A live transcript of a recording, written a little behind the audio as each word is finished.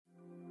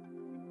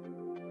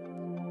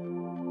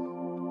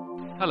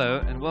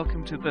Hello and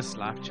welcome to this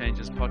Life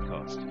Changes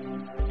podcast.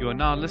 You are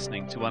now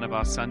listening to one of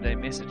our Sunday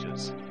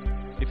messages.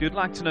 If you'd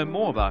like to know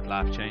more about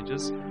Life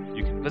Changes,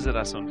 you can visit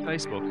us on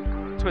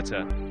Facebook,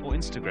 Twitter, or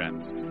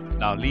Instagram.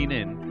 Now lean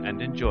in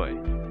and enjoy.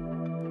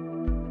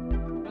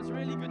 It's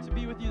really good to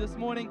be with you this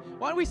morning.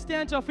 Why don't we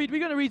stand to our feet? We're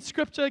going to read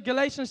scripture,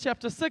 Galatians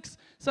chapter 6.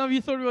 Some of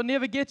you thought we would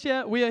never get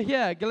here. We are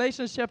here.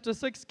 Galatians chapter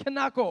 6,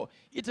 Kanako.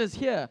 It is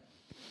here.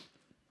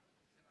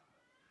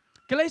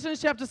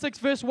 Galatians chapter 6,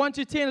 verse 1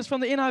 to 10 is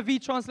from the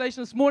NIV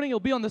translation this morning. It'll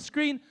be on the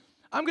screen.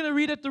 I'm going to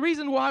read it. The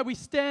reason why we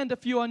stand,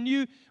 if you are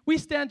new, we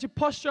stand to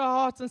posture our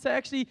hearts and say,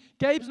 actually,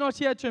 Gabe's not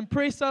here to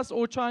impress us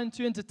or trying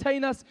to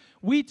entertain us.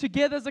 We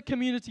together as a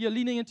community are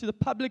leaning into the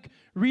public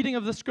reading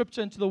of the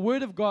scripture and to the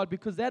word of God,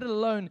 because that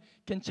alone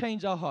can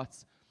change our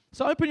hearts.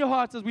 So open your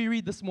hearts as we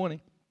read this morning.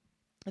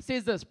 It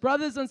says this: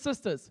 brothers and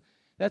sisters,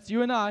 that's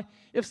you and I,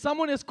 if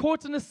someone is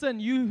caught in a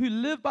sin, you who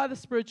live by the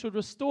Spirit should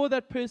restore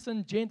that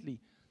person gently.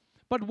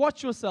 But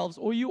watch yourselves,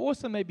 or you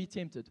also may be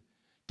tempted.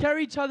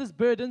 Carry each other's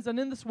burdens, and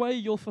in this way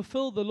you'll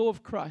fulfill the law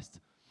of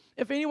Christ.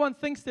 If anyone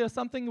thinks they are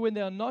something when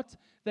they are not,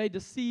 they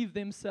deceive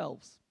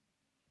themselves.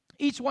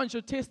 Each one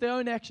should test their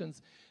own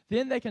actions.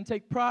 Then they can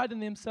take pride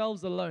in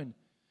themselves alone,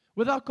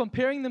 without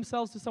comparing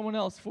themselves to someone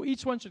else, for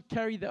each one should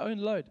carry their own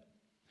load.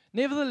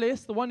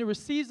 Nevertheless, the one who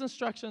receives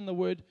instruction in the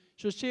word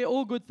should share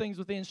all good things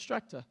with the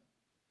instructor.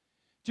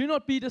 Do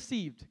not be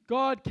deceived.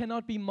 God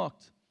cannot be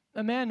mocked.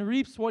 A man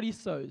reaps what he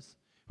sows.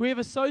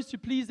 Whoever sows to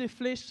please their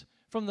flesh,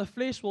 from the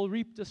flesh will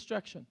reap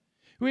destruction.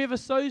 Whoever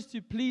sows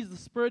to please the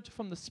Spirit,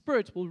 from the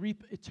Spirit will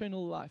reap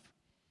eternal life.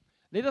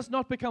 Let us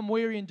not become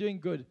weary in doing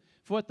good,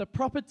 for at the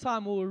proper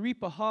time we will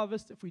reap a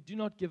harvest if we do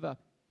not give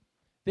up.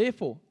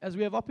 Therefore, as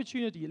we have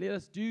opportunity, let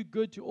us do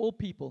good to all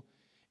people,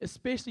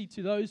 especially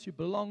to those who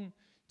belong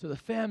to the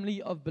family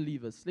of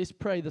believers. Let's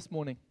pray this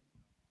morning.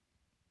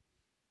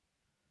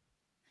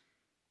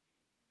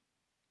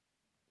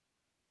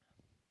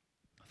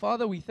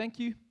 Father, we thank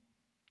you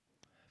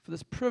for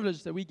this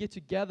privilege that we get to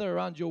gather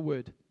around your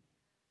word.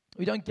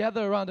 We don't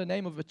gather around the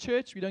name of a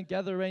church. We don't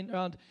gather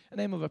around the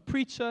name of a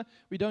preacher.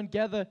 We don't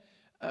gather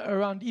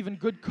around even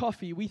good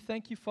coffee. We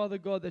thank you, Father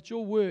God, that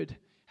your word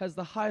has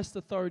the highest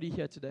authority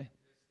here today.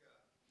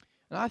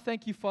 And I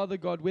thank you, Father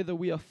God, whether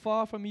we are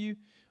far from you,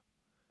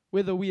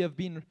 whether we have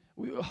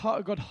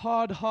got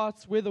hard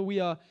hearts, whether we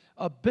are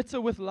bitter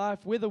with life,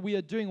 whether we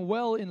are doing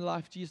well in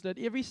life, Jesus, at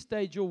every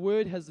stage your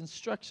word has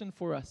instruction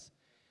for us.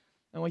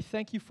 And we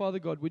thank you, Father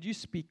God. Would you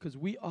speak, because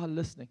we are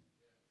listening.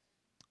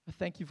 I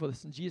thank you for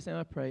this. In Jesus' name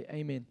I pray.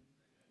 Amen.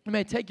 You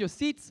may take your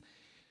seats.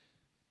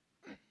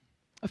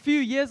 A few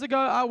years ago,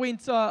 I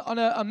went on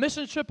a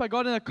mission trip. I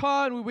got in a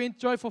car and we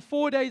drove for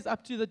 4 days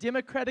up to the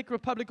Democratic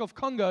Republic of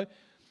Congo.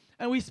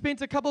 And we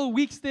spent a couple of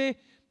weeks there.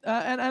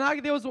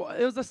 There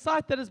was a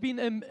sight that has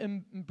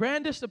been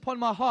brandished upon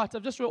my heart.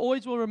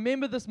 Always will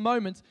remember this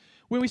moment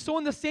when we saw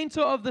in the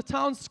center of the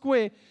town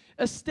square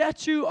a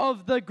statue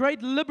of the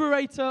great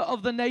liberator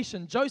of the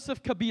nation,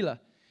 Joseph Kabila,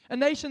 a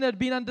nation that had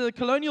been under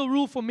colonial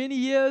rule for many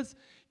years.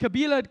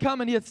 Kabila had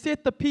come and he had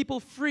set the people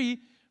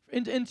free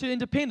into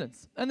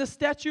independence. And the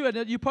statue,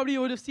 and you probably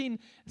would have seen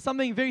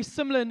something very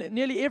similar in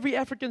nearly every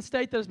African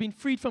state that has been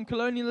freed from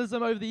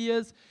colonialism over the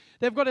years.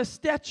 They've got a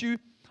statue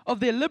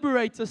of their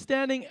liberator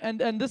standing,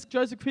 and this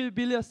Joseph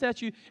Kabila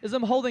statue is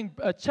him holding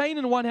a chain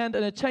in one hand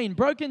and a chain,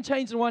 broken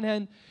chains in one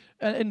hand,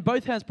 in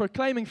both hands,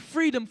 proclaiming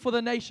freedom for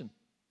the nation.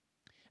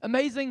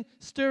 Amazing,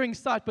 stirring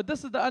sight. But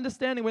this is the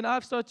understanding. When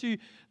I've started to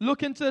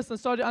look into this and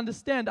started to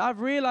understand, I've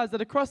realized that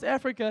across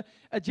Africa,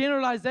 a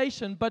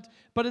generalization, but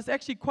it's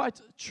actually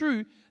quite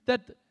true,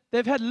 that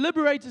they've had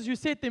liberators who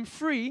set them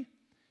free,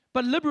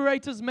 but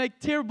liberators make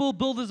terrible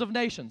builders of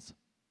nations.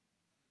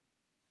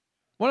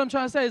 What I'm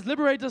trying to say is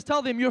liberators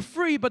tell them you're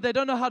free, but they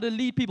don't know how to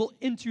lead people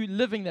into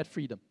living that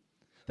freedom.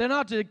 They know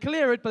how to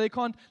declare it, but they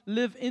can't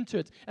live into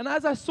it. And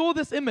as I saw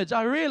this image,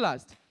 I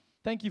realized,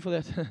 thank you for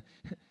that.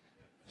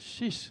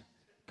 Sheesh.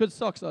 Good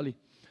socks, Ollie.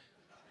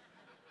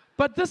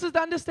 But this is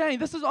the understanding.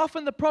 This is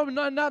often the problem,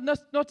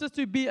 not just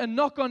to be a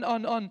knock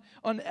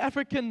on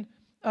African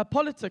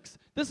politics.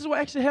 This is what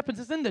actually happens.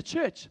 It's in the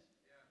church.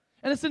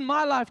 And it's in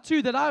my life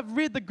too, that I've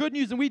read the good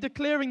news and we're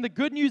declaring the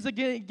good news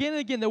again and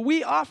again, that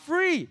we are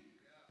free.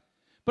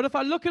 But if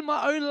I look in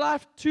my own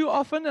life too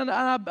often, and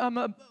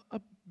I'll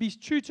be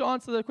true to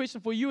answer the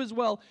question for you as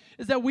well,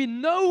 is that we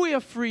know we are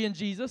free in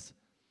Jesus,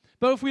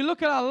 but if we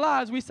look at our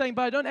lives, we're saying,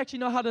 but I don't actually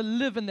know how to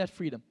live in that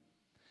freedom.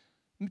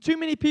 Too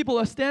many people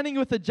are standing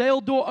with the jail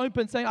door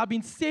open saying, I've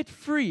been set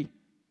free,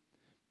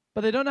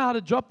 but they don't know how to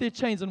drop their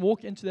chains and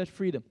walk into that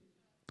freedom.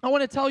 I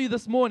want to tell you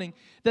this morning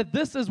that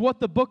this is what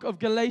the book of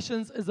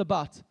Galatians is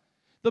about.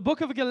 The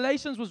book of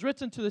Galatians was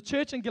written to the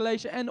church in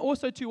Galatia and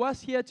also to us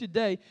here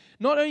today,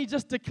 not only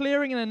just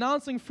declaring and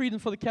announcing freedom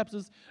for the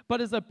captives, but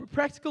as a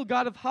practical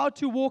guide of how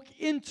to walk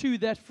into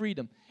that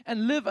freedom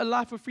and live a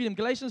life of freedom.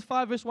 Galatians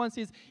 5 verse 1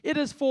 says, it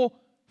is for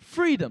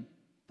freedom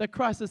that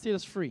Christ has set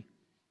us free.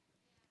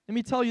 Let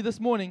me tell you this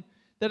morning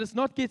that it's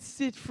not get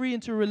set free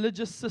into a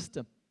religious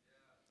system.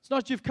 It's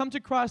not you've come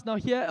to Christ, now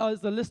here is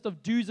the list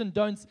of do's and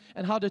don'ts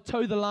and how to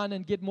toe the line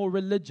and get more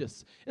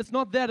religious. It's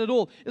not that at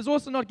all. It's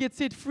also not get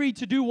set free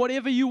to do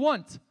whatever you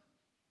want.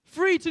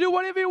 Free to do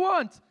whatever you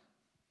want.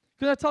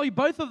 Because I tell you,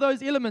 both of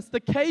those elements, the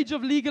cage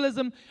of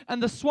legalism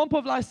and the swamp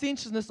of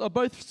licentiousness, are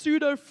both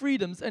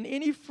pseudo-freedoms, and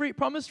any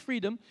promised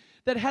freedom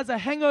that has a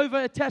hangover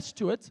attached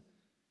to it.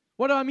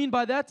 What do I mean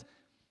by that?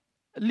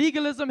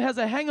 Legalism has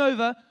a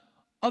hangover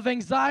of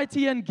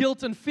anxiety and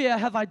guilt and fear.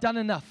 Have I done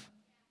enough?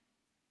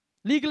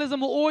 Legalism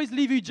will always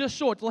leave you just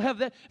short. It'll have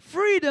that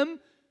freedom,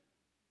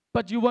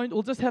 but you won't.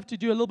 You'll just have to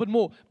do a little bit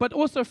more. But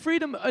also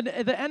freedom,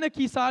 the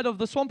anarchy side of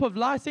the swamp of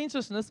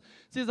licentiousness,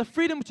 says the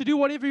freedom to do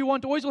whatever you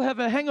want always will have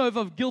a hangover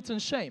of guilt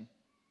and shame.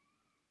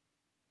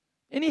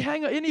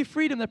 Any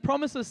freedom that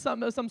promises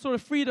some sort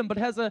of freedom but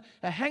has a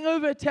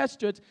hangover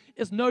attached to it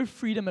is no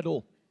freedom at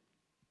all.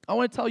 I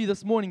want to tell you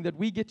this morning that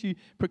we get to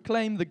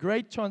proclaim the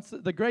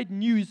great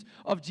news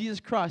of Jesus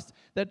Christ,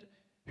 that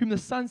whom the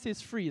Son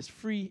sets free is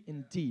free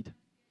indeed.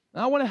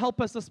 And I want to help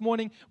us this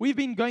morning. We've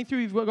gone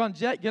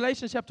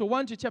Galatians chapter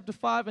 1 to chapter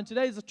 5, and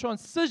today is a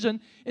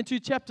transition into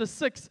chapter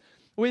 6,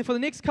 where for the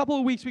next couple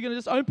of weeks we're going to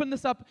just open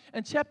this up,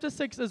 and chapter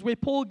 6 is where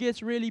Paul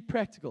gets really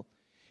practical.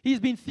 He's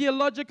been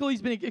theological,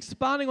 he's been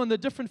expounding on the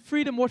different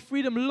freedom, what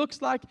freedom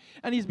looks like,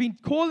 and he's been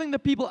calling the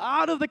people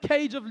out of the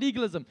cage of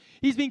legalism.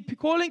 He's been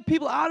calling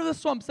people out of the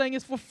swamp, saying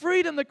it's for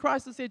freedom that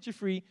Christ has set you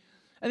free.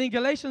 And then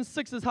Galatians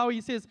 6 is how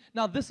he says,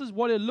 now this is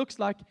what it looks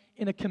like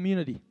in a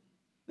community.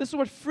 This is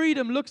what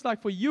freedom looks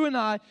like for you and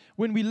I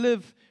when we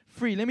live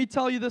free. Let me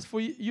tell you this for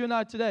you and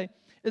I today,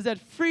 is that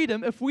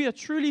freedom, if we are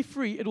truly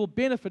free, it will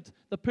benefit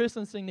the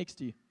person sitting next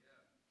to you.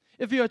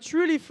 If you are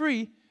truly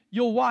free,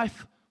 your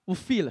wife will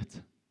feel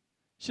it.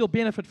 She'll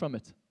benefit from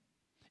it.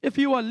 If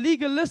you are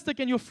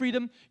legalistic in your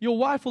freedom, your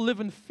wife will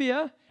live in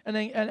fear and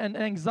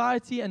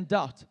anxiety and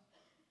doubt.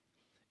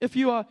 If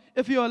you are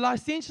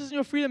licentious in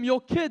your freedom,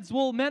 your kids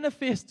will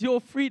manifest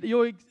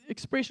your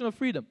expression of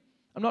freedom.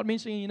 I'm not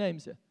mentioning any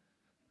names here.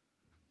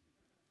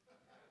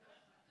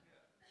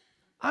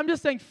 I'm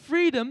just saying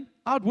freedom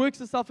outworks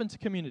itself into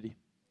community.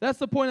 That's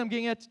the point I'm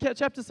getting at.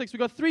 Chapter 6, we've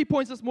got 3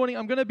 points this morning.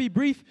 I'm going to be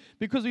brief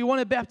because we want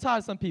to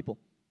baptize some people.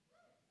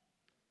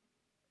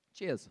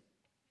 Cheers.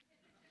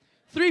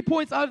 3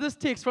 points out of this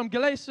text from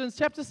Galatians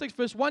chapter 6,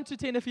 verse 1 to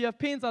 10. If you have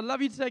pens, I'd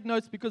love you to take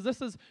notes because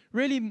this is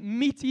really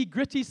meaty,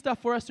 gritty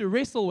stuff for us to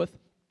wrestle with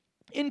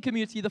in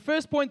community. The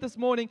first point this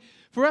morning,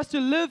 for us to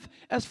live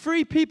as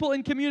free people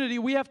in community,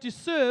 we have to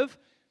serve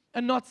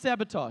and not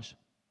sabotage.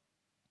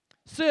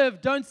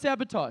 Serve, don't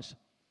sabotage.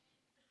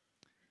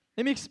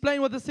 Let me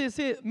explain what this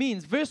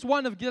means. Verse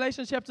 1 of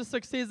Galatians chapter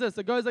 6 says this.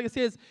 It goes like it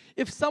says,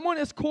 if someone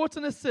is caught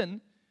in a sin,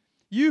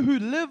 you who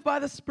live by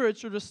the Spirit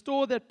should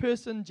restore that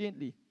person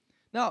gently.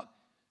 Now,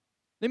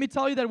 let me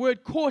tell you that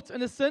word caught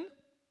in a sin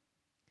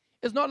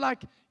is not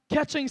like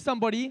catching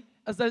somebody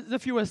as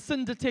if you were a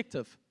sin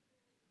detective.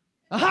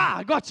 Aha,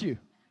 I got you.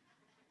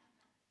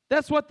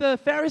 That's what the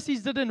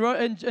Pharisees did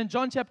in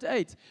John chapter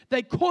 8.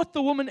 They caught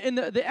the woman in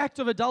the act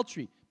of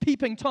adultery,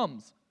 peeping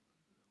toms.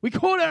 We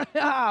caught her.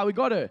 Ah, we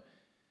got her.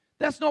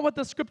 That's not what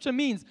the scripture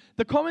means.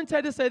 The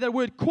commentators say that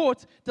word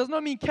caught does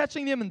not mean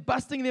catching them and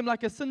busting them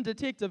like a sin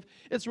detective.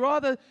 It's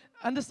rather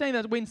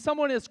understanding that when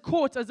someone is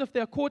caught as if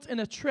they're caught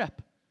in a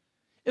trap.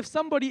 If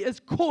somebody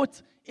is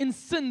caught in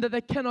sin that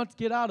they cannot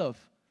get out of.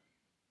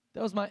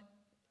 That was my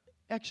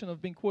action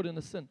of being caught in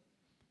a sin.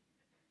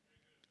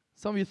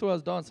 Some of you thought I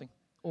was dancing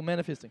or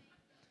manifesting.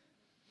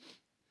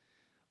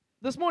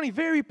 This morning,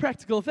 very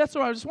practical. If that's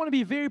all right, I just want to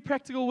be very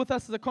practical with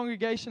us as a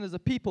congregation, as a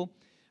people.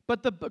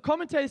 But the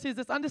commentator says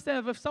this,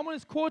 understand if someone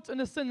is caught in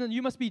a sin, then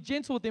you must be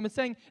gentle with them. It's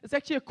saying it's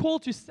actually a call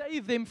to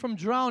save them from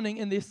drowning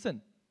in their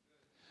sin.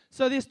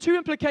 So there's 2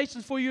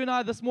 implications for you and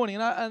I this morning.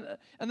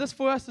 And this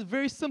for us is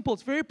very simple.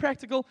 It's very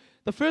practical.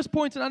 The first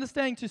point in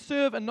understanding to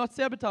serve and not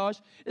sabotage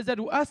is that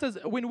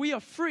when we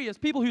are free, as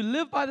people who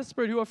live by the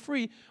Spirit, who are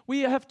free, we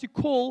have to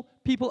call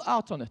people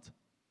out on it.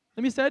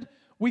 Let me say it.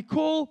 We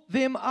call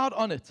them out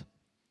on it.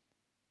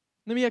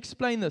 Let me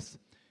explain this.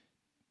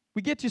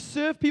 We get to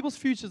serve people's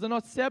futures and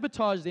not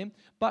sabotage them,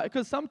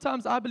 because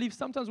sometimes, I believe,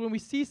 when we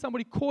see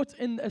somebody caught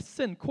in a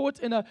sin, caught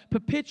in a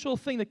perpetual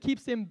thing that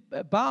keeps them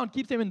bound,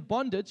 keeps them in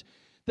bondage,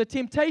 the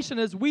temptation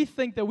is we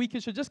think that we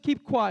should just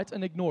keep quiet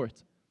and ignore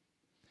it.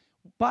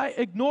 By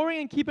ignoring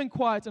and keeping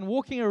quiet and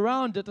walking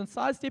around it and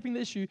sidestepping the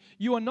issue,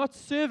 you are not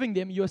serving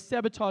them, you are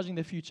sabotaging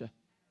their future.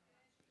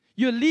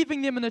 You're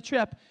leaving them in a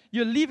trap.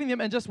 You're leaving them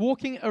and just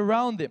walking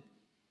around them.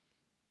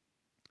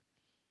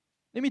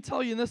 Let me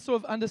tell you, in this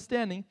sort of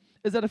understanding,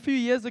 is that a few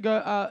years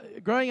ago,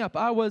 growing up,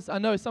 I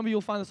know some of you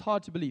will find this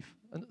hard to believe.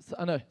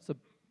 I know, so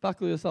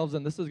buckle yourselves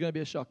in. This is going to be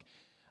a shock.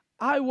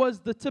 I was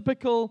the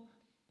typical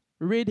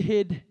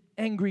redhead,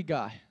 angry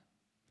guy.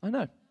 I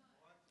know.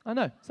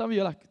 Some of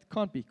you are like,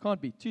 can't be.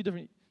 Two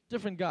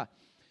different guy.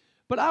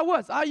 But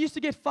I used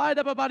to get fired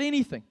up about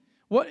anything.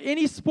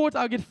 Any sport,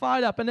 I'll get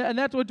fired up. And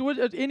that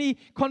would any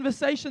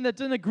conversation that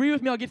didn't agree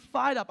with me, I'll get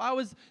fired up. I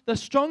was the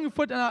strong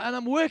foot, and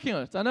I'm working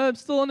on it. I know I'm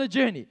still on a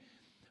journey.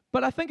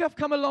 But I think I've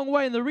come a long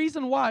way, and the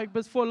reason why,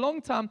 because for a long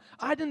time,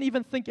 I didn't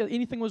even think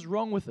anything was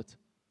wrong with it.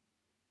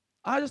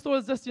 I just thought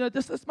it was just,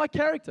 this is my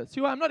character.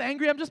 See, I'm not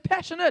angry, I'm just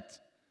passionate,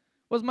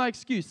 was my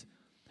excuse.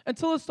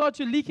 Until it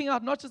started leaking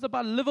out, not just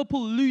about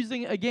Liverpool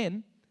losing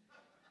again.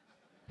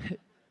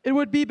 It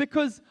would be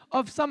because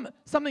of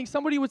something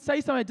somebody would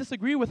say something I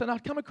disagree with, and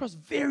I'd come across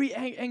very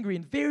angry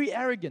and very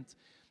arrogant.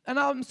 And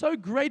I'm so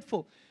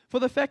grateful for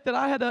the fact that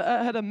I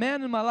had a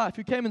man in my life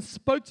who came and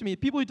spoke to me.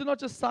 People who did not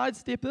just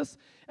sidestep this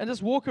and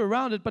just walk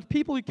around it, but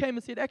people who came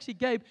and said, actually,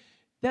 Gabe,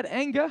 that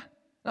anger.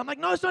 And I'm like,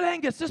 no, it's not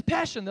anger, it's just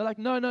passion. They're like,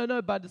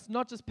 no, but it's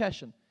not just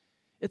passion.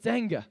 It's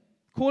anger.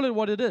 Call it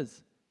what it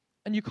is.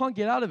 And you can't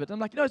get out of it. I'm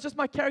like, no, it's just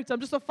my character.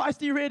 I'm just a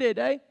feisty redhead,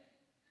 eh?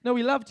 No,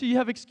 we love to. You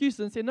have excuses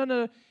and say,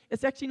 no,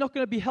 it's actually not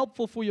going to be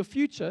helpful for your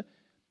future.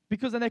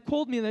 Because then they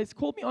called me on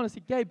and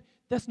said, Gabe,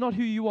 that's not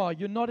who you are.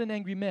 You're not an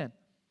angry man.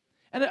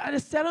 And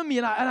it sat on me,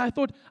 and I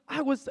thought,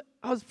 I was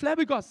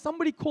flabbergasted.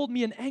 Somebody called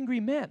me an angry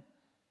man.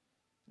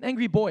 An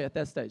angry boy at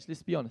that stage,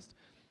 let's be honest.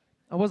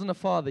 I wasn't a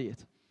father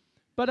yet.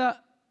 But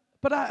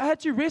I had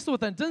to wrestle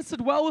with it. It didn't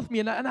sit well with me,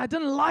 and I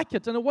didn't like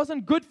it, and it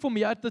wasn't good for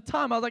me at the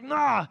time. I was like,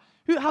 nah,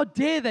 how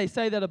dare they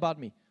say that about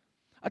me?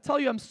 I tell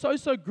you, I'm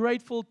so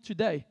grateful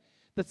today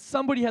that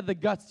somebody had the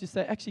guts to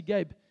say, actually,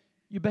 Gabe,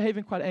 you're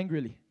behaving quite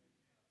angrily.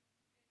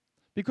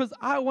 Because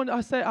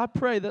I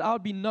pray that I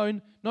would be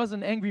known not as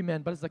an angry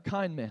man, but as a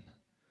kind man.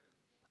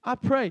 I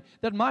pray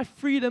that my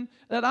freedom,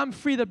 that I'm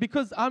free, that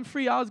because I'm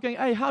free, I was going,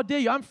 hey, how dare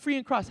you? I'm free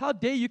in Christ. How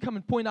dare you come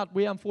and point out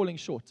where I'm falling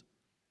short?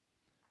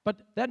 But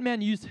that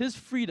man used his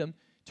freedom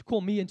to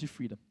call me into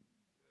freedom.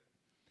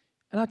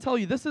 And I tell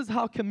you, this is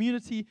how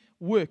community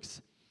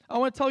works. I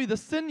want to tell you, the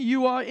sin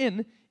you are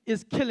in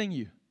is killing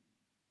you.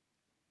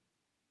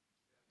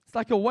 It's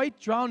like a weight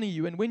drowning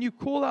you. And when you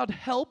call out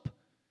help,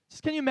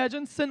 just can you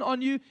imagine sin on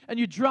you and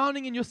you're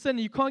drowning in your sin and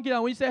you can't get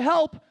out? When you say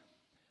help,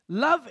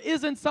 love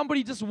isn't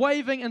somebody just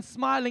waving and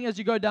smiling as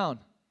you go down.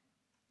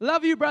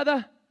 Love you,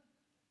 brother,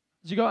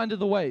 as you go under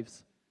the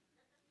waves.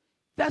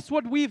 That's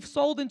what we've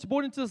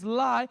bought into this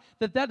lie,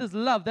 that is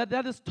love,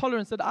 that is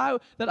tolerance, that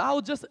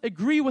I'll just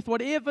agree with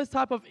whatever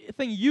type of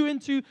thing you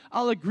into,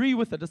 I'll agree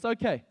with it. It's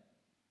okay.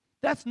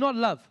 That's not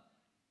love.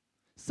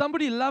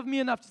 Somebody loved me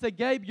enough to say,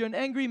 Gabe, you're an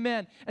angry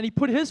man. And he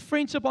put his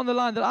friendship on the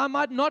line that I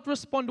might not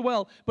respond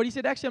well. But he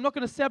said, actually, I'm not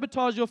going to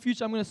sabotage your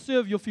future. I'm going to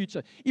serve your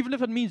future. Even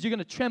if it means you're going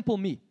to trample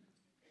me.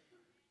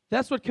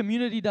 That's what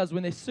community does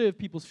when they serve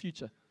people's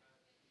future.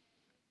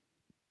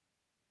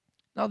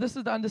 Now, this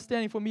is the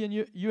understanding for me and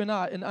you and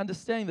I in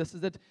understanding this, is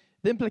that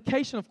the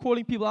implication of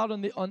calling people out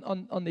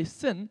on their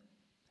sin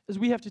is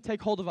we have to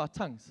take hold of our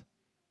tongues.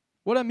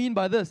 What I mean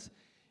by this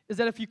is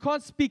that if you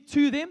can't speak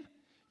to them,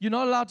 you're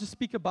not allowed to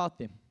speak about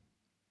them.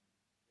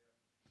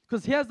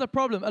 Because here's the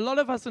problem. A lot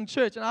of us in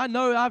church, and I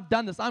know I've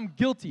done this, I'm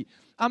guilty.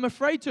 I'm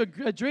afraid to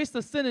address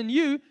the sin in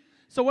you,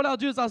 so what I'll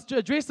do is I'll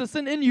address the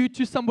sin in you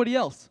to somebody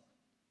else.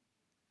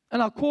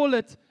 And I'll call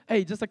it,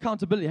 hey, just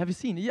accountability. Have you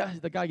seen? Yeah,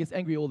 the guy gets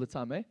angry all the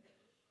time, eh?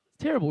 It's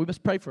terrible. We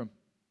must pray for him.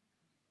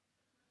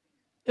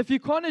 If you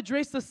can't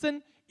address the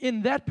sin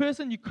in that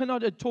person, you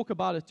cannot talk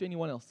about it to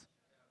anyone else.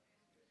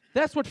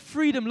 That's what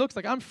freedom looks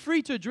like. I'm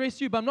free to address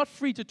you, but I'm not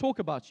free to talk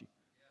about you.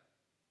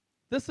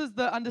 This is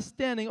the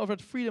understanding of what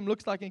freedom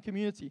looks like in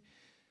community.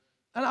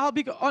 And I'll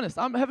be honest,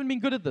 I haven't been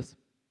good at this.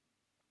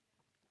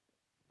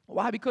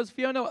 Why? Because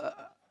Fiona,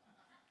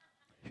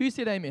 who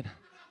said amen?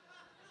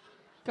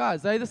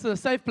 Guys, this is a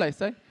safe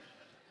place, eh?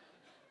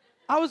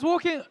 I was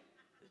walking,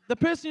 the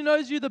person who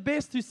knows you the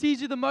best, who sees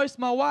you the most,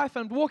 my wife,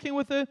 and I'm walking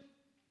with her,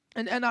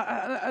 and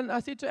I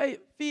said to her, hey,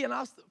 Fee, and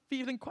I was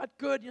feeling quite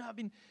good, I've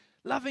been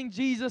loving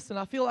Jesus, and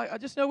I feel like, I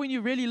just know when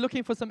you're really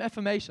looking for some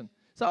affirmation.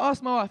 So I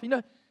asked my wife,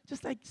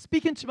 just like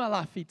speak into my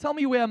life, Fee. Tell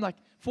me where I'm like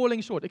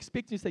falling short.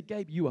 Expecting to say,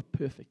 Gabe, you are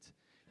perfect.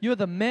 You're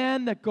the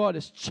man that God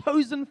has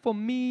chosen for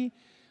me.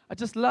 I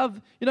just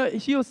love,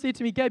 she'll say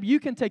to me, Gabe, you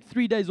can take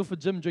 3 days off a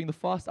gym during the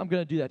fast. I'm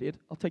going to do that, Ed.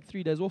 I'll take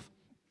 3 days off.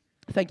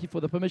 Thank you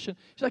for the permission.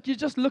 She's like, you're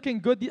just looking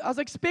good. I was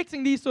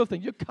expecting these sort of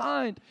things. You're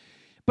kind.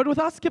 But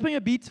without skipping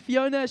a beat,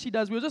 Fiona, as she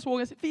does, we were just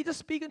walking. I said, Fee, just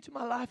speak into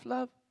my life,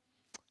 love.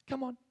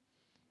 Come on.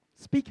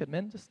 Speak it,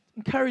 man. Just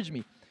encourage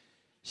me.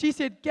 She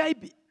said,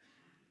 Gabe,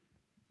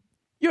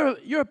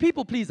 you're a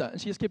people pleaser. And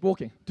she just kept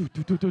walking. Do.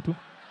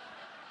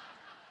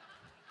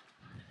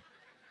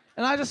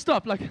 And I just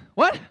stopped, like,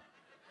 what?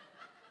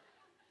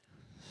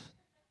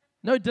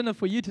 No dinner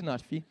for you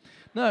tonight, Fee.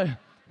 No.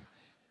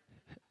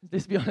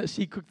 Let's be honest,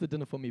 she cooked the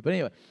dinner for me. But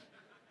anyway.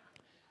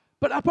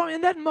 But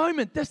in that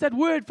moment, there's that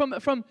word from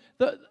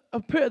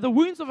the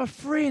wounds of a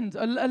friend,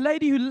 a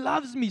lady who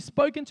loves me,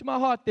 spoke into my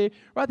heart there,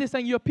 right there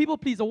saying, you're a people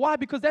pleaser. Why?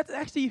 Because that's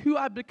actually who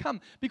I've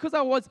become. Because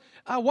I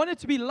wanted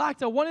to be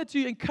liked. I wanted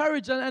to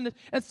encourage, and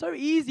it's so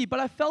easy, but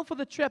I fell for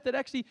the trap that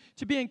actually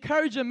to be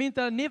encourager meant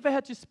that I never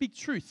had to speak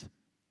truth.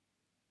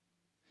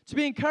 To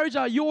be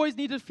encourager, you always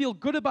need to feel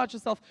good about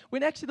yourself,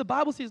 when actually the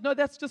Bible says, no,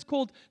 that's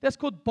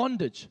called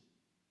bondage.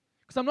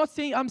 Because I'm not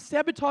saying I'm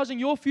sabotaging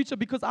your future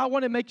because I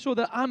want to make sure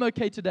that I'm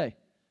okay today.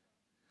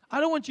 I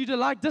don't want you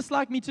to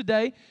dislike me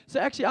today. So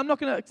actually, I'm not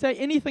going to say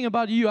anything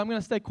about you. I'm going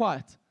to stay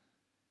quiet.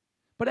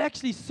 But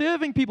actually,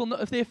 serving people,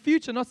 if their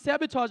future, not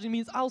sabotaging,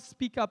 means I'll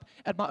speak up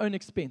at my own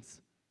expense.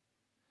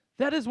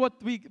 That is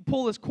what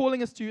Paul is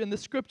calling us to in the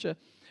scripture.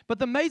 But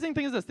the amazing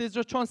thing is this. There's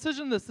a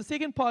transition in this. The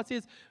second part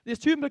says there's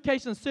two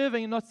implications,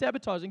 serving and not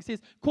sabotaging. He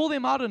says, call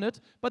them out on it.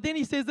 But then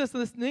he says this in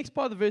this next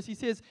part of the verse. He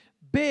says,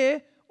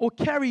 bear or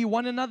carry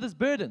one another's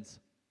burdens.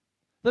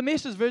 The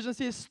Message version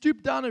says,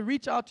 stoop down and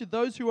reach out to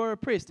those who are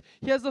oppressed.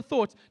 Here's the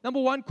thought.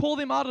 Number one, call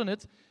them out on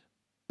it.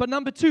 But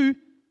number two,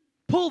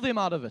 pull them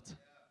out of it.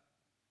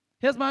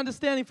 Here's my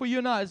understanding for you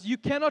and I, is you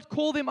cannot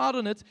call them out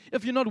on it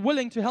if you're not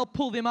willing to help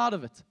pull them out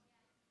of it.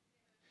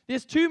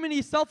 There's too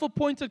many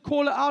self-appointed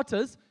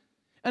caller-outers,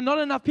 and not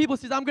enough people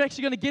says, I'm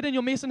actually going to get in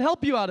your mess and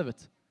help you out of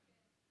it.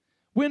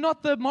 We're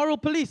not the moral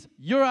police.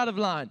 You're out of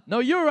line. No,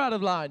 you're out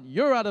of line.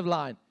 You're out of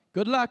line.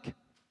 Good luck.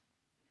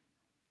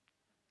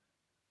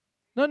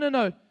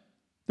 No.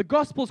 The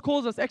Gospels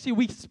calls us, actually,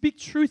 we speak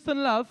truth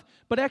and love,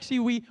 but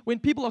actually, when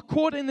people are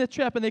caught in their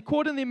trap and they're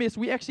caught in their mess,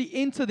 we actually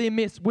enter their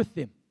mess with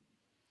them.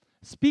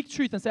 Speak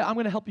truth and say, I'm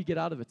going to help you get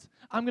out of it.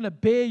 I'm going to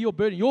bear your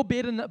burden. Your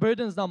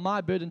burden is now my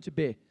burden to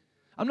bear.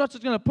 I'm not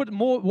just going to put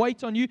more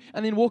weight on you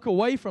and then walk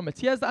away from it.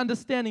 Here's the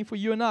understanding for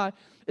you and I,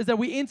 is that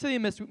we enter the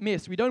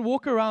mess. We don't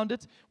walk around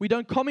it. We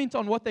don't comment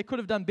on what they could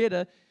have done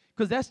better,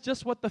 because that's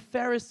just what the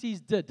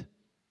Pharisees did.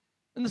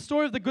 In the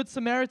story of the Good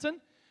Samaritan,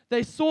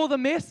 they saw the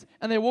mess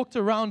and they walked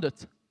around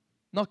it.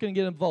 Not going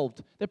to get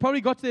involved. They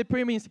probably got to their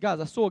prayer meeting and said, guys,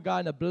 I saw a guy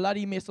in a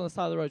bloody mess on the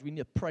side of the road. We need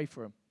to pray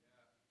for him.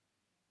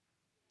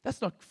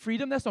 That's not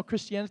freedom. That's not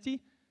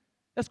Christianity.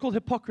 That's called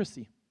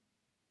hypocrisy.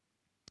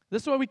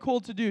 This is what we're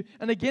called to do.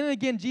 And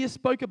again, Jesus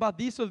spoke about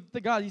these of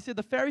the guys. He said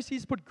the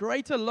Pharisees put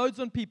greater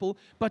loads on people,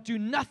 but do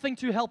nothing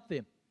to help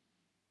them.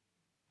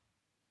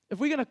 If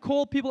we're going to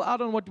call people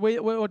out on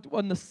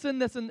on the sin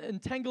that's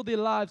entangled their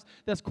lives,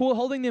 that's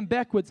holding them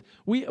backwards,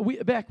 we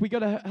got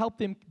to help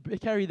them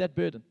carry that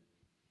burden.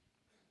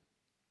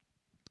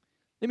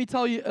 Let me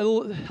tell you a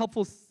little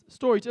helpful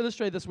story to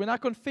illustrate this. When I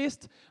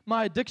confessed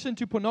my addiction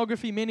to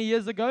pornography many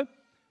years ago,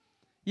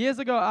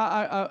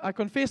 I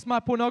confessed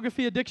my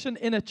pornography addiction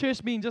in a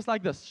church meeting just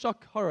like this.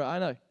 Shock, horror, I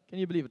know. Can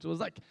you believe it? It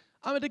was like,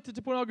 I'm addicted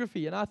to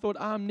pornography, and I thought,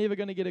 I'm never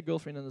going to get a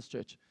girlfriend in this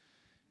church.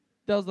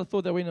 That was the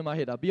thought that went in my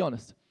head, I'll be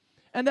honest.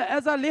 And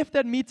as I left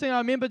that meeting, I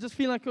remember just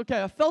feeling like,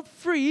 okay, I felt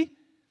free,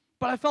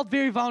 but I felt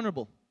very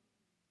vulnerable.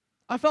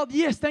 I felt,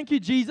 yes, thank you,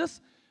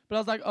 Jesus. But I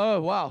was like,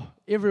 oh, wow,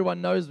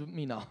 everyone knows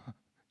me now.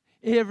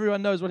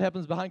 Everyone knows what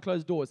happens behind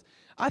closed doors.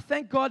 I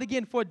thank God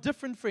again for a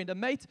different friend, a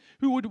mate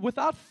who would,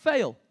 without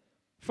fail,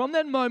 from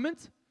that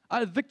moment,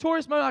 a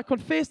victorious moment, I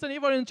confessed, and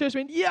everyone in the church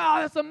went,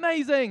 yeah, that's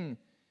amazing.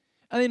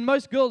 And then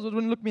most girls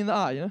wouldn't look me in the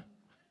eye, you know.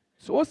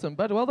 It's awesome,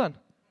 but well done.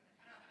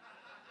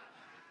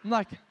 I'm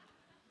like,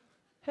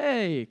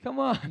 hey, come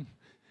on.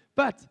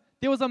 But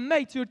there was a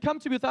mate who would come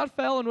to me without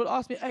fail and would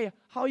ask me, hey,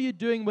 how are you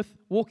doing with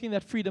walking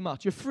that freedom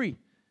out? You're free.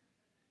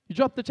 You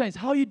dropped the chains.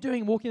 How are you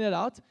doing walking that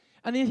out?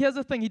 And then here's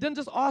the thing. He didn't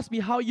just ask me,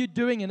 how are you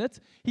doing in it?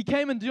 He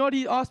came and, do you know what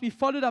he asked me?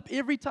 Followed up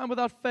every time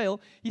without fail.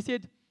 He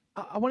said,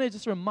 I want to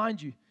just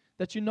remind you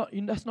that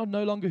that's not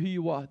no longer who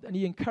you are. And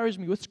he encouraged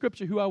me with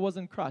scripture who I was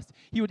in Christ.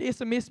 He would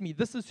SMS me,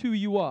 this is who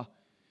you are.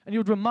 And he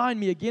would remind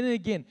me again and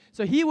again.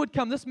 So he would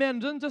come. This man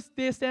didn't just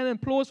there stand and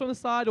applause from the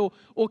side or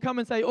come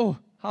and say, oh,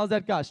 how's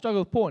that guy?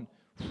 Struggle with porn.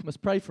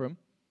 Must pray for him.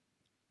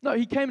 No,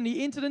 he came and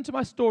he entered into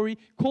my story,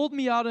 called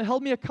me out and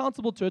held me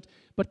accountable to it,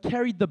 but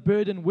carried the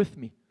burden with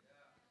me.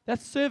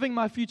 That's serving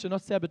my future,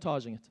 not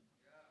sabotaging it.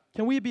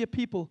 Can we be a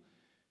people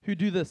who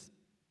do this?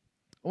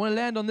 I want to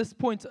land on this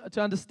point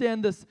to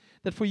understand this,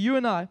 that for you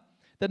and I,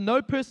 that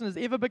no person has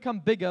ever become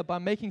bigger by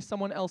making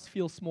someone else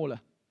feel smaller.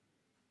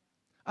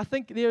 I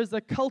think there is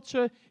a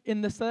culture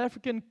in the South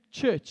African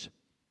church.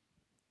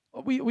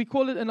 We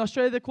call it, in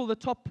Australia, they call it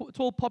the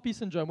tall poppy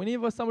syndrome.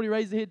 Whenever somebody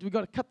raises their head, we've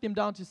got to cut them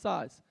down to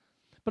size.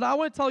 But I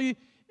want to tell you,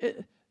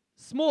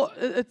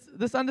 it's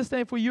this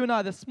understanding for you and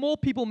I, that small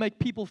people make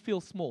people feel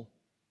small.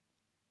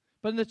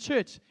 But in the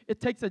church, it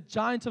takes a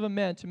giant of a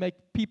man to make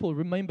people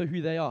remember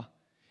who they are.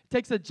 It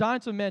takes a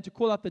giant of a man to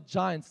call out the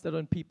giants that are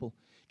in people.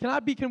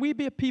 Can we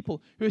be a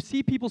people who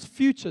see people's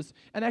futures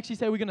and actually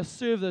say we're going to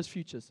serve those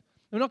futures?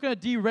 We're not going to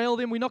derail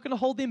them. We're not going to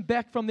hold them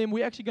back from them.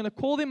 We're actually going to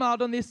call them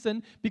out on their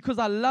sin because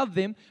I love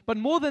them. But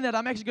more than that,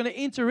 I'm actually going to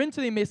enter into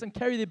their mess and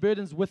carry their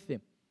burdens with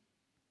them.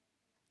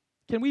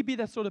 Can we be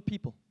that sort of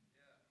people?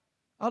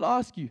 I'll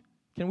ask you,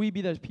 can we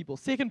be those people?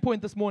 Second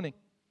point this morning.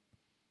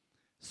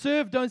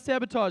 Serve, don't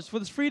sabotage. For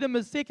this freedom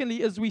is,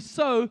 secondly, is we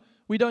sow,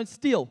 we don't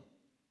steal.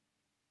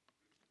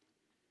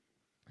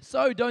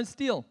 Sow, don't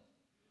steal.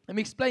 Let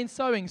me explain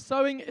sowing.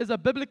 Sowing is a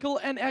biblical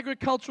and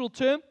agricultural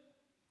term.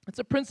 It's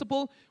a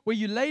principle where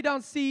you lay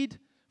down seed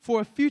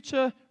for a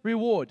future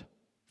reward.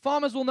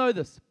 Farmers will know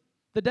this.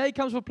 The day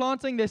comes for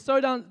planting, they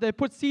sow down, they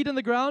put seed in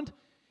the ground,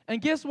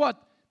 and guess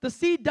what? The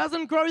seed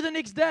doesn't grow the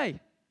next day.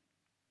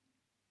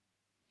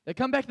 They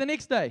come back the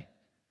next day.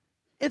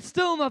 It's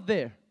still not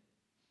there.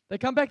 They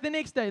come back the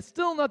next day. It's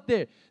still not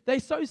there. They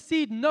sow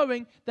seed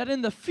knowing that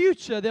in the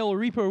future they will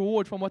reap a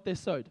reward from what they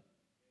sowed.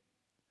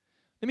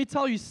 Let me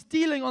tell you,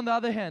 stealing, on the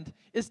other hand,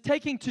 is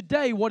taking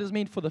today what is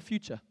meant for the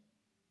future.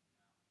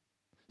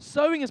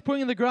 Sowing is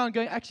putting in the ground,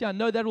 going, actually, I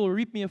know that will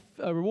reap me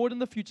a reward in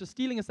the future.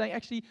 Stealing is saying,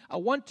 actually, I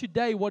want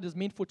today what is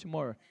meant for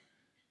tomorrow.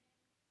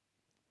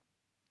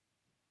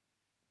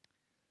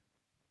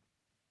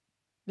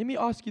 Let me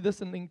ask you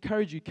this and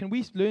encourage you. Can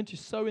we learn to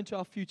sow into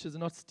our futures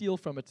and not steal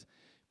from it?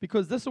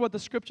 Because this is what the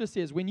scripture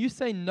says. When you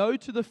say no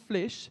to the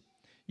flesh,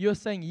 you're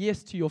saying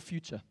yes to your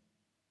future.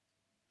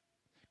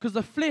 Because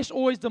the flesh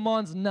always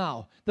demands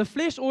now. The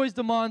flesh always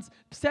demands,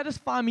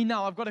 satisfy me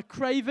now. I've got a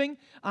craving.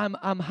 I'm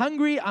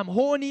hungry. I'm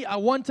horny. I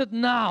want it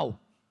now.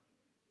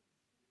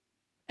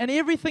 And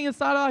everything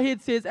inside our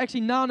head says,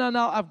 actually, now,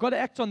 I've got to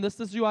act on this.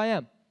 This is who I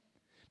am.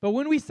 But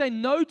when we say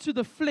no to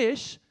the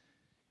flesh,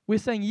 we're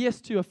saying yes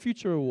to a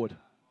future reward.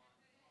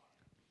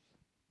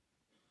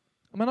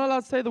 Am I not allowed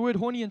to say the word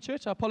horny in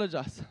church? I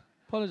apologize.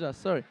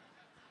 Sorry.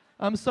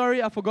 I'm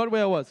sorry, I forgot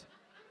where I was.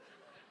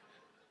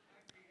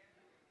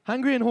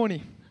 Hungry and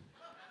horny.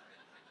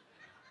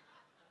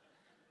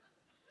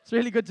 It's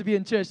really good to be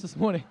in church this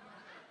morning.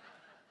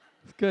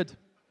 It's good.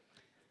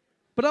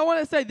 But I want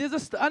to say, there's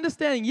an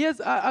understanding. Yes,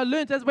 I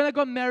learned as when I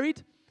got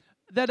married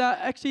that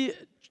actually,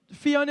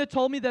 Fiona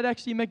told me that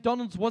actually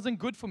McDonald's wasn't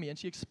good for me. And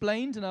she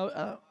explained, and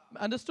I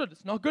understood.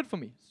 It's not good for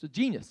me. It's a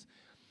genius.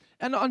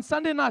 And on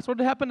Sunday nights, what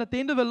would happen at the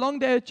end of a long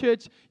day at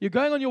church, you're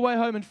going on your way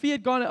home, and Fee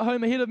had gone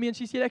home ahead of me, and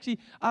she said, actually,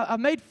 I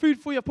made food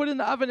for you, I put it in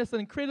the oven, it's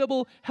an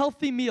incredible,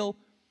 healthy meal.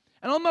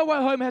 And on my way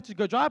home, I had to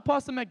go drive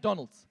past the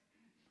McDonald's.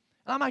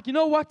 And I'm like, you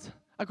know what?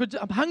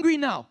 I'm hungry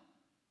now.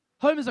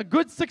 Home is a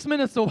good 6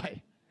 minutes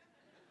away.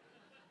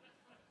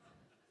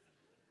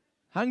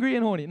 Hungry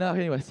and horny. No,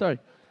 anyway, sorry.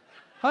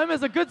 Home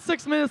is a good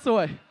 6 minutes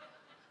away.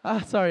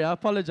 Sorry, I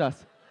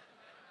apologize.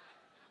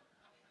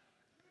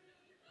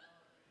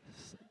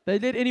 They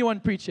let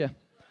anyone preach here.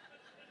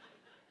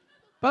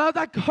 But I was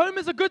like, home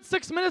is a good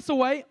 6 minutes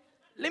away.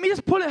 Let me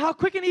just pull it, how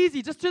quick and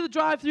easy. Just do the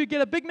drive-through, get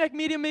a Big Mac,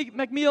 medium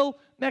Mac meal,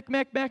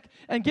 Mac,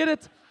 and get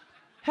it,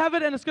 have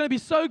it, and it's going to be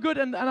so good,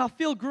 and I'll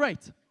feel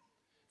great.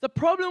 The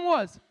problem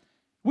was,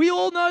 we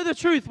all know the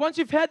truth. Once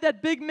you've had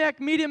that Big Mac,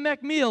 medium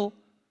Mac meal,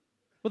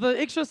 with an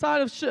extra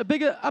side of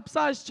bigger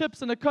upsized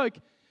chips and a Coke,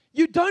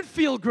 you don't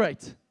feel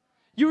great.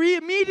 You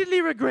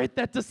immediately regret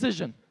that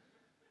decision.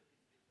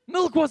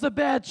 Milk was a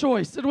bad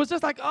choice. It was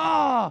just like,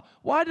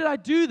 why did I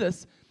do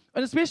this?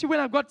 And especially when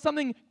I've got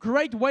something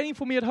great waiting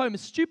for me at home. A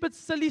stupid,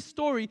 silly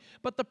story,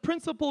 but the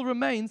principle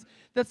remains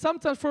that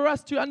sometimes for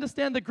us to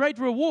understand the great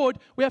reward,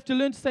 we have to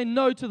learn to say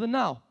no to the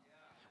now.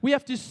 We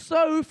have to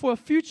sow for a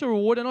future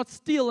reward and not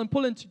steal and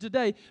pull into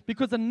today,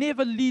 because it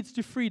never leads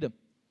to freedom.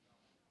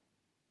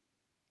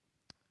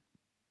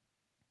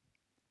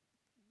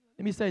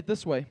 Let me say it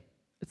this way.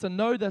 It's a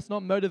no that's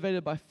not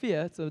motivated by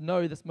fear. It's a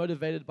no that's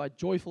motivated by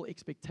joyful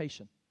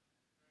expectation.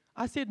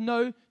 I said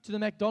no to the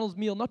McDonald's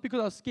meal, not because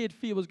I was scared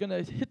fear was going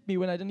to hit me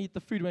when I didn't eat the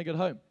food when I got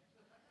home.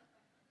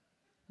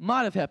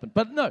 Might have happened,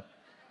 but no.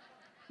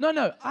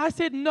 No. I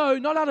said no,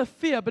 not out of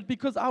fear, but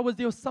because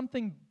there was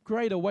something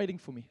greater waiting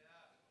for me.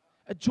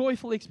 A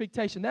joyful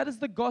expectation. That is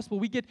the gospel.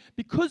 We get,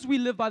 because we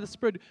live by the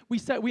Spirit,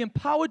 we're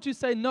empowered to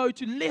say no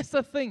to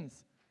lesser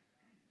things,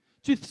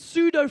 to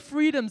pseudo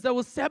freedoms that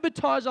will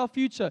sabotage our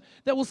future,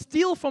 that will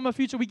steal from our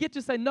future. We get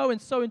to say no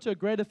and sow into a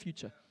greater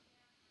future.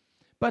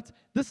 But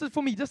this is,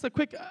 for me, just a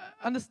quick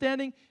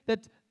understanding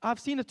that I've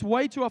seen it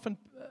way too often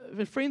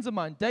with friends of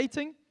mine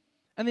dating,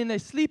 and then they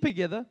sleep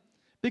together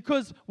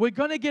because we're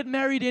going to get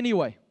married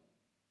anyway.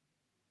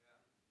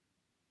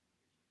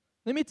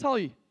 Let me tell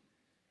you,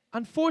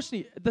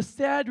 unfortunately, the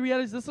sad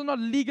reality is this is not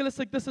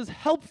legalistic. This is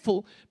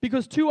helpful,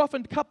 because too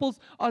often couples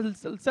are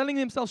selling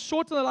themselves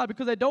short in their life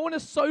because they don't want to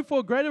sow for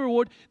a greater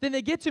reward. Then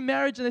they get to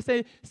marriage and they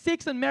say,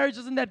 sex and marriage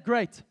isn't that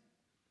great.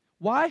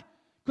 Why?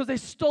 Because they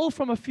stole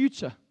from a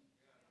future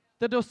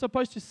that they're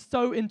supposed to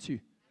sow into.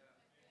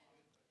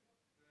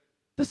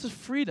 This is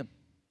freedom.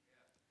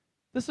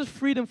 This is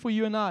freedom for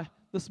you and I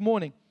this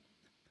morning.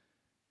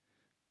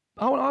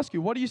 I want to ask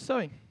you, what are you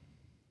sowing?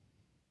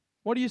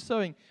 What are you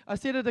sowing? I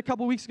said it a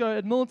couple of weeks ago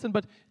at Milton,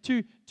 but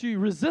to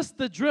resist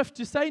the drift,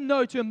 to say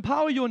no, to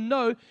empower your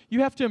no, you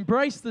have to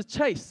embrace the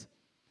chase.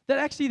 That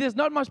actually there's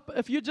not much,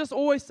 if you're just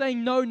always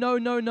saying no,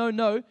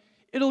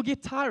 it'll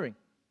get tiring.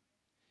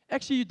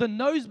 Actually, the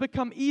no's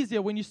become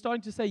easier when you're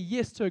starting to say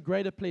yes to a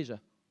greater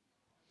pleasure.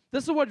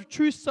 This is what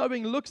true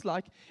sowing looks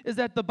like, is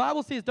that the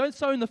Bible says, don't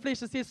sow in the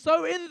flesh. It says,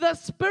 sow in the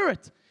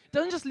Spirit. It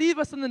doesn't just leave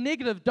us in the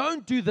negative,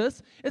 don't do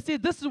this. It says,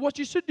 this is what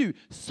you should do.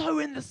 Sow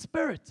in the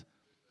Spirit.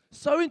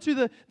 Sow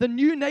into the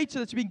new nature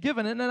that you've been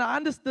given. And I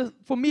understand,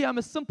 for me, I'm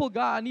a simple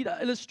guy. I need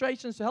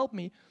illustrations to help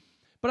me.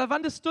 But I've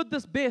understood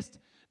this best,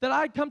 that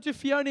I come to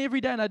Fiona every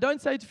day, and I don't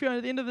say to Fiona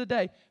at the end of the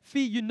day,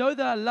 Fee, you know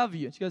that I love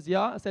you. And she goes,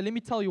 yeah. I say, let me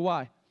tell you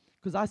why.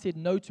 Because I said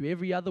no to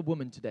every other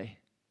woman today.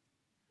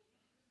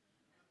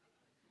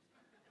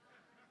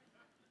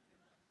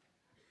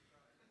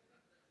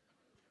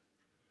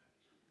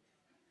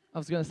 I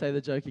was going to say the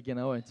joke again.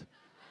 I won't.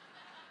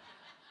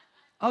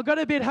 I'll go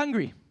to bed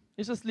hungry.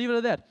 Let's just leave it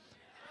at that.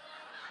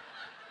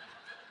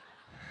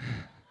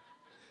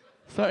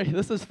 Sorry,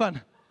 this is fun.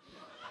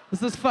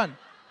 This is fun.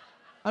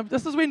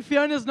 This is when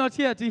Fiona's not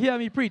here to hear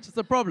me preach. It's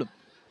a problem.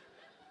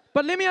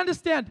 But let me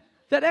understand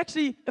that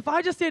actually, if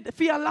I just said,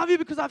 Fee, I love you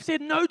because I've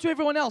said no to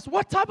everyone else,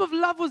 what type of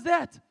love was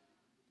that?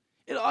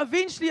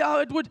 Eventually,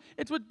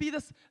 it would be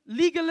this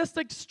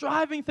legalistic,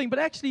 striving thing. But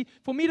actually,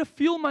 for me to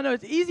fuel my no,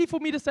 it's easy for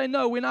me to say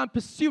no when I'm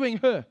pursuing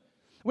her,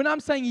 when I'm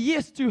saying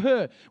yes to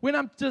her, when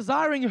I'm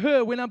desiring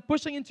her, when I'm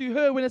pushing into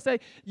her, when I say,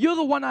 you're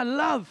the one I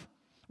love.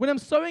 When I'm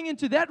sowing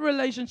into that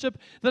relationship,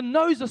 the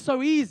no's are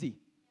so easy.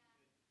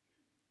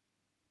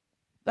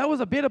 That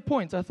was a better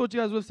point. I thought you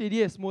guys would have said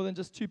yes more than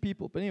just two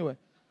people. But anyway.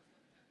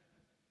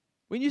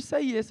 When you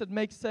say yes, it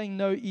makes saying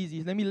no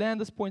easy. Let me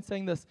land this point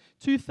saying this.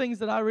 Two things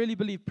that I really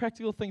believe,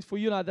 practical things for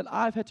you and I, that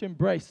I've had to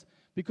embrace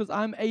because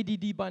I'm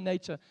ADD by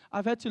nature.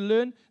 I've had to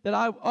learn that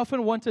I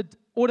often wanted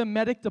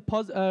automatic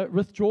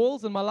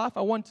withdrawals in my life.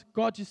 I want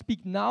God to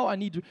speak now. I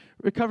need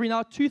recovery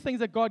now. Two things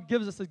that God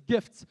gives us as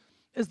gifts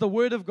is the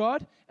Word of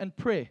God and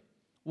prayer.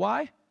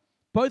 Why?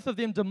 Both of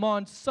them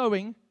demand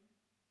sowing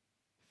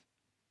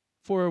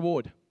for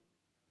reward.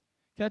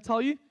 Can I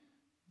tell you?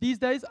 These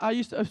days, I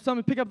used to, if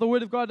someone pick up the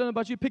Word of God, I don't know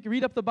about you,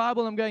 read up the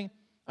Bible, and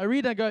I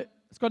read and I go,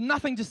 it's got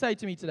nothing to say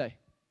to me today.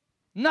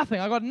 Nothing.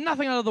 I got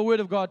nothing out of the Word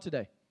of God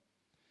today.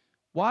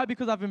 Why?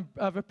 Because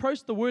I've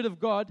approached the Word of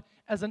God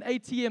as an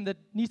ATM that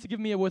needs to give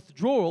me a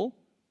withdrawal,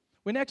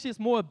 when actually it's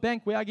more a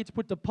bank where I get to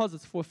put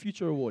deposits for a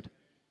future reward.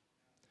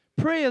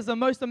 Prayer is the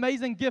most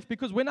amazing gift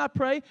because when I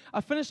pray, I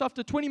finish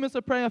after 20 minutes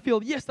of praying, I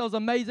feel, yes, that was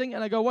amazing,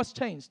 and I go, what's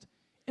changed?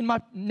 In my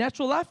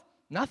natural life,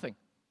 nothing.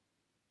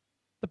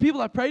 The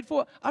people I prayed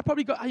for, I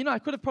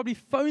could have probably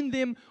phoned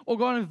them or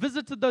gone and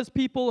visited those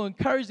people or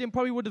encouraged them,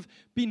 probably would have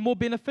been more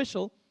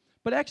beneficial.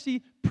 But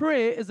actually,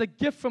 prayer is a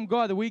gift from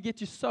God that we get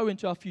to sow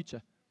into our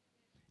future.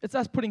 It's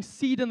us putting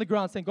seed in the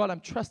ground saying, God, I'm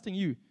trusting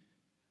you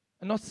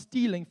and not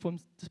stealing from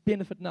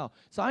benefit now.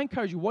 So I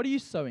encourage you, what are you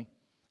sowing?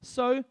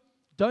 Sow,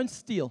 don't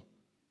steal.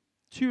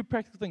 Two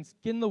practical things.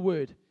 Get in the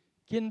Word.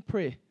 Get in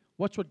prayer.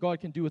 Watch what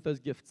God can do with those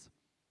gifts.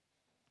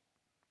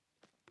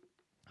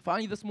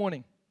 Finally, this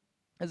morning,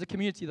 as a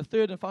community, the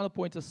third and final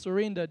point is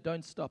surrender,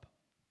 don't stop.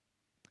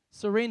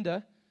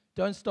 Surrender,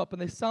 don't stop.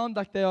 And they sound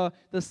like they are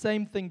the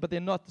same thing, but they're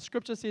not. The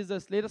scripture says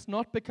this, let us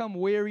not become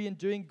weary in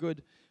doing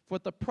good, for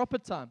at the proper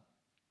time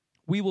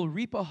we will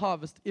reap a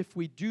harvest if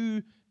we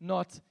do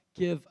not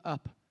give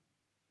up.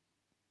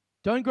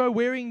 Don't grow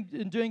weary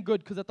in doing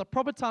good, because at the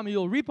proper time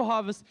you'll reap a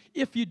harvest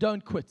if you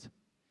don't quit.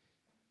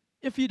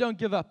 If you don't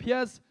give up.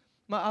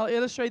 I'll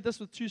illustrate this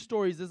with two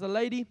stories. There's a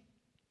lady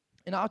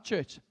in our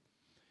church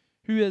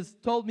who has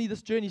told me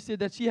this journey. Said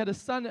that she had a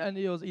son and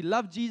he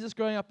loved Jesus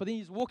growing up, but then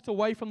he's walked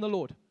away from the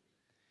Lord.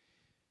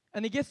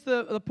 And he gets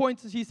to the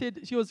point, she said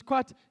she was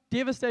quite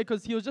devastated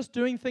because he was just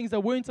doing things that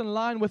weren't in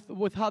line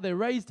with how they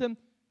raised him.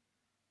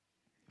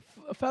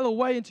 Fell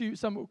away into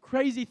some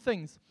crazy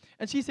things.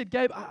 And she said,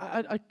 Gabe,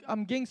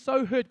 I'm getting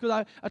so hurt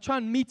because I try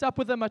and meet up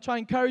with him, I try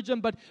and encourage him,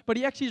 but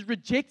he actually is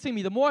rejecting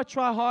me. The more I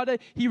try harder,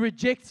 he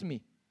rejects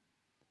me.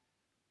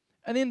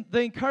 And then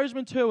the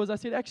encouragement to her was, I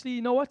said, actually,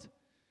 you know what?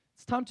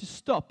 It's time to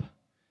stop.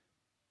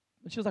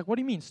 And she was like, what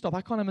do you mean, stop?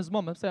 I can't have his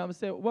mom. I'm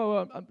saying,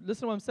 whoa,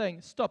 listen to what I'm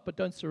saying. Stop, but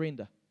don't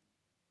surrender.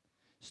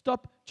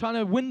 Stop trying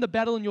to win the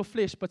battle in your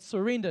flesh, but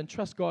surrender and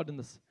trust God in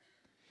this.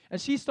 And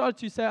she started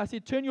to say, I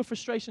said, turn your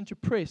frustration to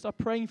prayer. Start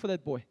praying for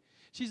that boy.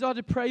 She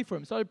started to pray for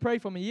him,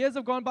 And years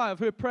have gone by of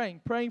her praying,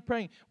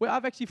 where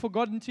I've actually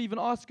forgotten to even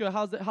ask her,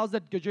 how's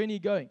that journey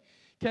going?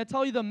 Can I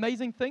tell you the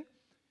amazing thing?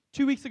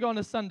 2 weeks ago on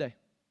a Sunday,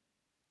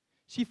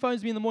 she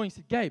phones me in the morning and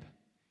said, Gabe,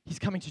 he's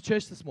coming to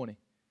church this morning.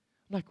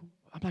 I'm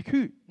like,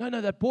 who?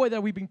 No, that boy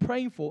that we've been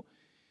praying for.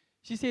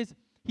 She says,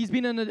 he's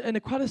been in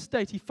quite a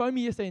state. He phoned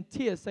me yesterday in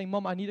tears saying,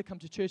 Mom, I need to come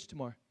to church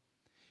tomorrow.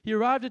 He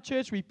arrived at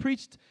church. We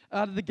preached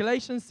out of the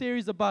Galatians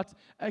series about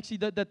actually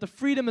that the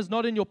freedom is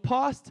not in your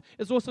past.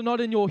 It's also not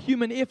in your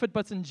human effort,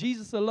 but it's in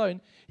Jesus alone.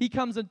 He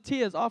comes in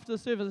tears after the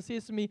service and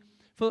says to me,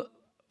 for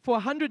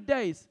 100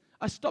 days,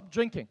 I stopped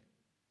drinking.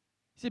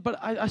 He said, but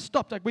I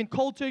stopped. I went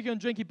cold turkey on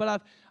drinking,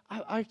 but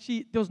I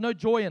actually, there was no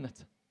joy in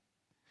it.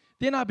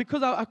 Then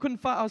because I couldn't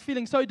find, I was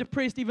feeling so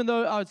depressed, even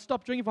though I had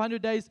stopped drinking for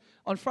 100 days.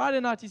 On Friday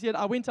night, he said,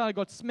 I went out and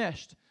got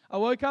smashed. I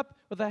woke up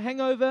with a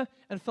hangover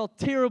and felt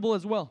terrible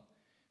as well.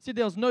 He said,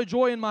 there was no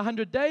joy in my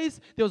 100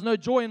 days. There was no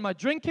joy in my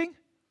drinking. And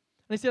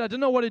he said, I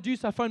didn't know what to do,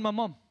 so I phoned my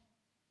mom.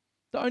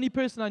 The only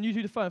person I knew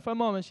who to phone. I phoned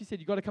mom, and she said,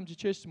 you got to come to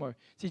church tomorrow.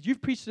 She said,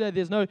 you've preached today.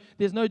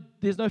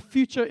 There's no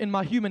future in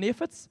my human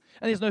efforts,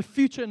 and there's no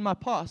future in my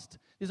past.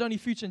 There's only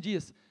future in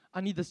Jesus.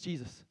 I need this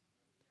Jesus.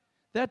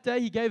 That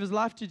day, he gave his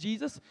life to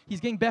Jesus. He's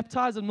getting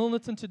baptized in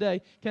Milnerton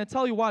today. Can I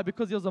tell you why?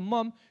 Because there was a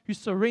mom who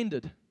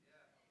surrendered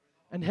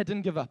and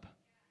didn't give up.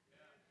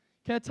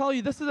 Can I tell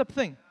you, this is a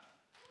thing.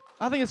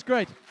 I think it's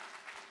great.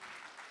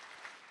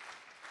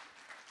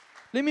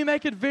 Let me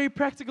make it very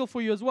practical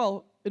for you as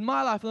well. In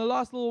my life, in the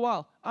last little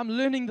while, I'm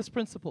learning this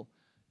principle.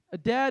 A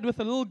dad with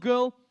a little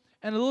girl,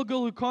 and a little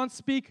girl who can't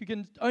speak, who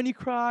can only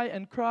cry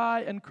and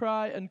cry and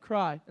cry and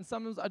cry. And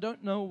sometimes I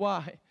don't know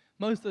why,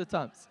 most of the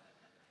times.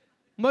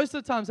 Most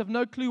of the times I have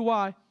no clue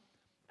why.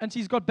 And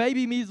she's got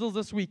baby measles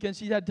this week, and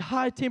she had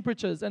high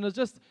temperatures, and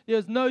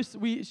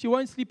she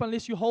won't sleep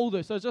unless you hold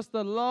her. So it's just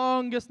the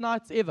longest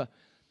nights ever.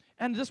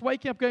 And just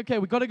waking up going, okay,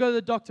 we've got to go to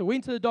the doctor.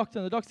 Went to the doctor,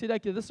 and the doctor said,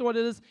 okay, this is what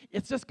it is.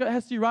 It's just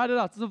has to ride it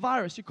out. It's a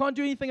virus. You can't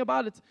do anything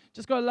about it.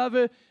 Just got to love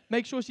her,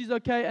 make sure she's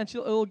okay, and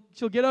she'll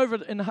get over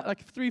it in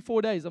like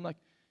 3-4 days. I'm like,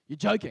 you're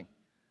joking.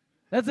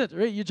 That's it,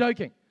 right? You're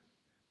joking.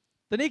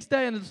 The next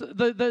day, and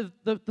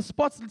the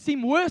spots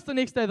seemed worse the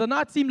next day. The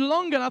night seemed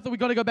longer, and I thought, we've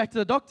got to go back to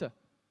the doctor.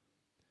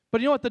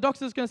 But you know what? The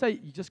doctor's going to say,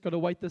 you just got to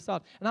wait this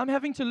out. And I'm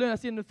having to learn. I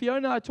said, and Fiona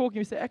and I are talking.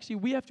 We say, actually,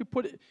 we have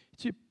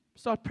to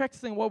start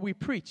practicing what we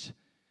preach.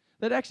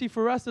 That actually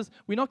for us is,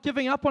 we're not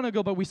giving up on a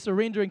girl, but we're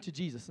surrendering to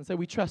Jesus and say,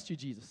 we trust you,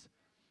 Jesus.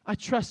 I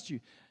trust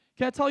you.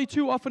 Can I tell you,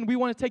 too often we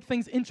want to take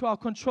things into our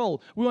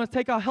control. We want to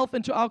take our health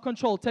into our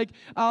control, take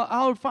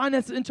our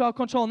finances into our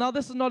control. Now,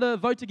 this is not a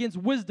vote against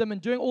wisdom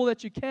and doing all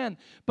that you can,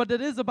 but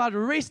it is about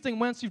resting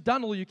once you've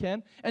done all you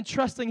can and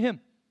trusting Him.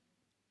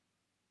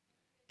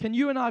 Can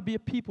you and I be a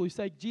people who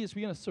say, Jesus,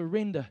 we're going to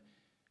surrender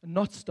and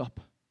not stop.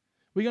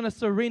 We're going to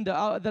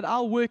surrender. That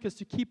our work is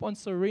to keep on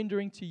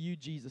surrendering to you,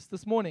 Jesus.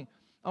 This morning,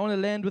 I want to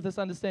land with this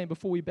understanding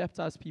before we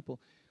baptize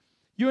people.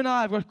 You and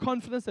I have got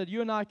confidence that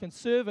you and I can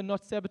serve and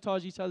not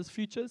sabotage each other's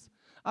futures.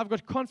 I've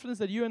got confidence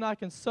that you and I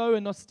can sow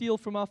and not steal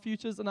from our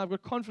futures. And I've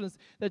got confidence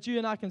that you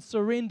and I can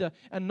surrender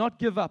and not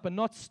give up and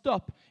not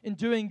stop in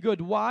doing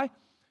good. Why?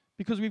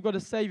 Because we've got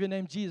a Savior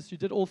named Jesus who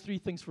did all three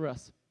things for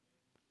us.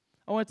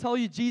 I want to tell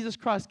you, Jesus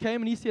Christ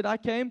came and He said, I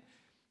came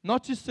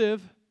not to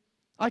serve.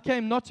 I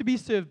came not to be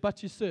served, but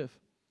to serve.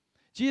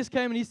 Jesus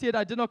came and He said,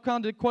 I did not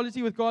count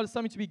equality with God as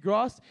something to be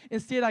grasped.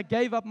 Instead, I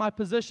gave up my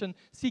position,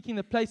 seeking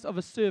the place of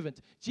a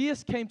servant.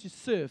 Jesus came to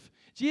serve.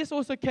 Jesus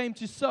also came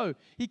to sow.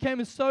 He came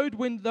and sowed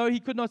though He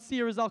could not see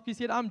a result. He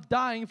said, I'm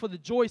dying for the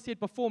joy set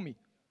before me.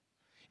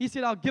 He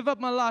said, I'll give up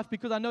my life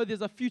because I know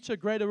there's a future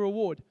greater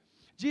reward.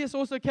 Jesus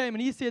also came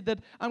and He said that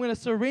I'm going to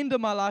surrender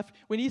my life.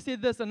 When He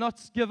said this and not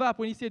give up,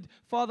 when He said,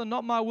 Father,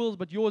 not my will,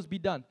 but yours be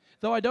done.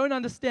 Though I don't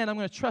understand, I'm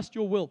going to trust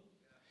your will.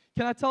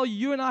 Can I tell you,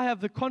 you and I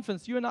have the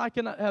confidence, you and I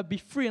can be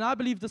free. And I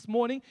believe this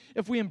morning,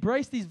 if we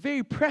embrace these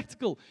very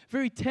practical,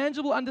 very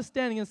tangible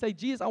understanding and say,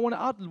 Jesus, I want to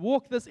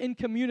outwalk this in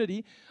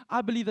community,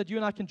 I believe that you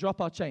and I can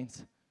drop our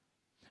chains.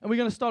 And we're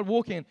going to start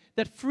walking.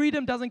 That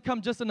freedom doesn't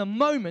come just in a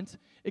moment,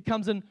 it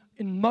comes in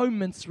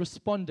moments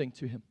responding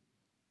to Him.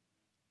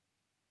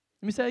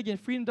 Let me say again,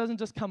 freedom doesn't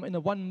just come in a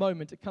one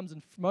moment, it comes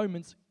in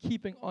moments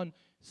keeping on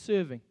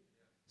serving,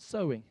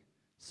 sowing,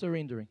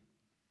 surrendering.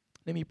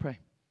 Let me pray.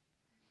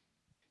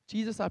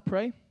 Jesus, I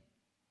pray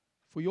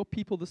for your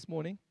people this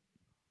morning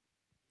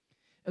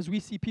as we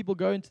see people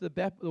go into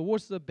the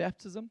waters of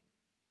baptism.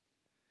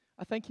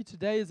 I thank you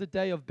today is a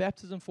day of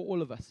baptism for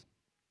all of us.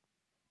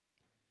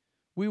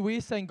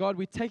 We're saying, God,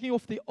 we're taking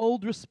off the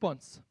old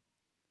response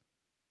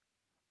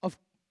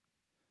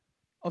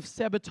of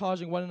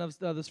sabotaging one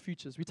another's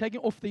futures. We're taking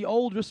off the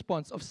old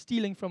response of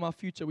stealing from our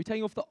future. We're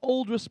taking off the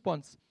old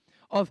response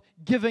of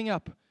giving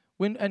up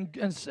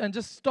and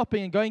just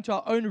stopping and going to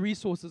our own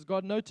resources.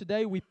 God, no,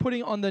 today we're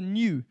putting on the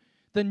new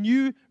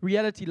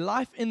reality,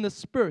 life in the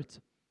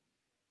Spirit,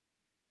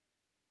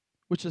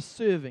 which is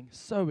serving,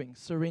 sowing,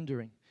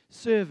 surrendering.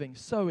 Serving,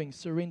 sowing,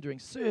 surrendering.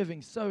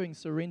 Serving, sowing,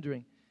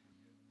 surrendering.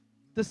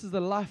 This is the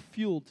life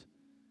fueled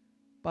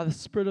by the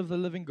Spirit of the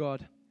living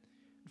God.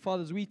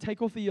 Father, as we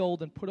take off the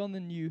old and put on the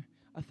new,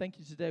 I thank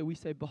you today. We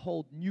say,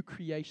 behold, new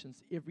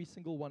creations, every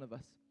single one of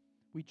us.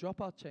 We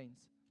drop our chains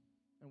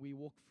and we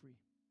walk free.